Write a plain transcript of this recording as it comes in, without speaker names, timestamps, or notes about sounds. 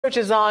Search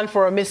is on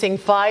for a missing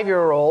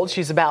 5-year-old.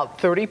 She's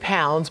about 30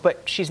 pounds,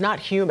 but she's not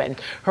human.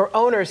 Her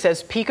owner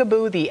says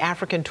Peekaboo, the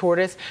African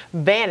tortoise,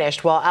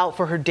 vanished while out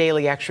for her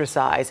daily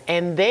exercise,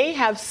 and they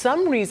have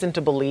some reason to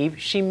believe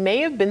she may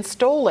have been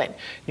stolen.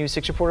 News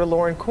 6 reporter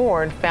Lauren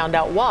Korn found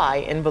out why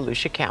in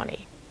Volusia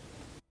County.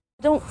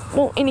 I don't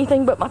want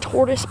anything but my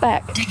tortoise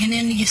back. Digging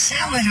into your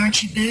salad,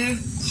 aren't you, Boo?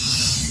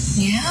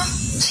 Yeah?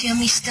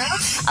 Yummy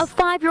stuff? A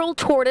 5-year-old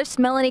tortoise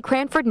Melanie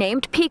Cranford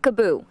named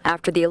Peekaboo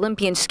after the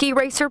Olympian ski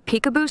racer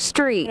Peekaboo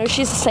Street. You know,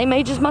 she's the same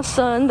age as my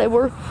son.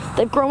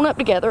 They've grown up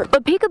together.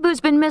 But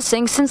Peekaboo's been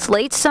missing since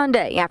late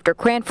Sunday after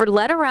Cranford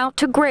let her out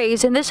to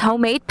graze in this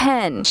homemade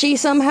pen. She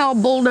somehow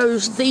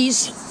bulldozed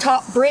these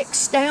top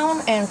bricks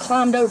down and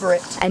climbed over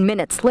it. And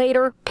minutes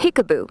later,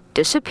 Peekaboo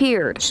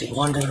disappeared. She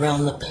wandered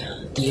around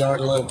the yard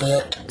a little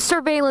bit.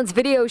 Surveillance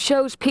video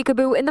shows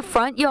Peekaboo in the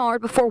front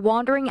yard before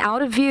wandering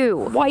out of view.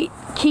 White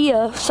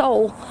Kia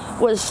Soul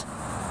was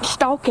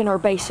stalking her,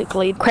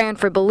 basically.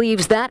 Cranford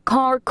believes that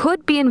car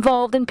could be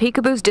involved in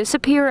Peekaboo's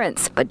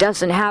disappearance, but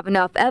doesn't have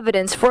enough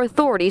evidence for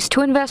authorities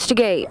to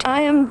investigate.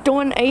 I am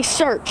doing a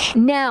search.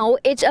 Now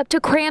it's up to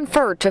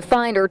Cranford to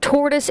find her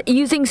tortoise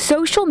using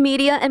social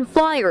media and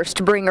flyers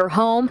to bring her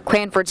home.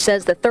 Cranford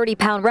says the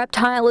 30-pound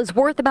reptile is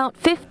worth about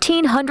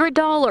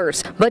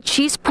 $1,500, but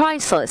she's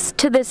priceless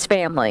to this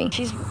family.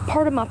 She's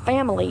part of my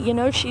family, you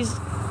know, she's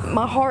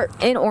my heart.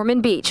 In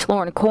Ormond Beach,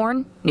 Lauren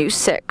Korn, News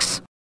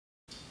 6.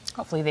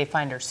 Hopefully they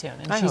find her soon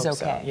and I she's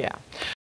hope okay. So, yeah.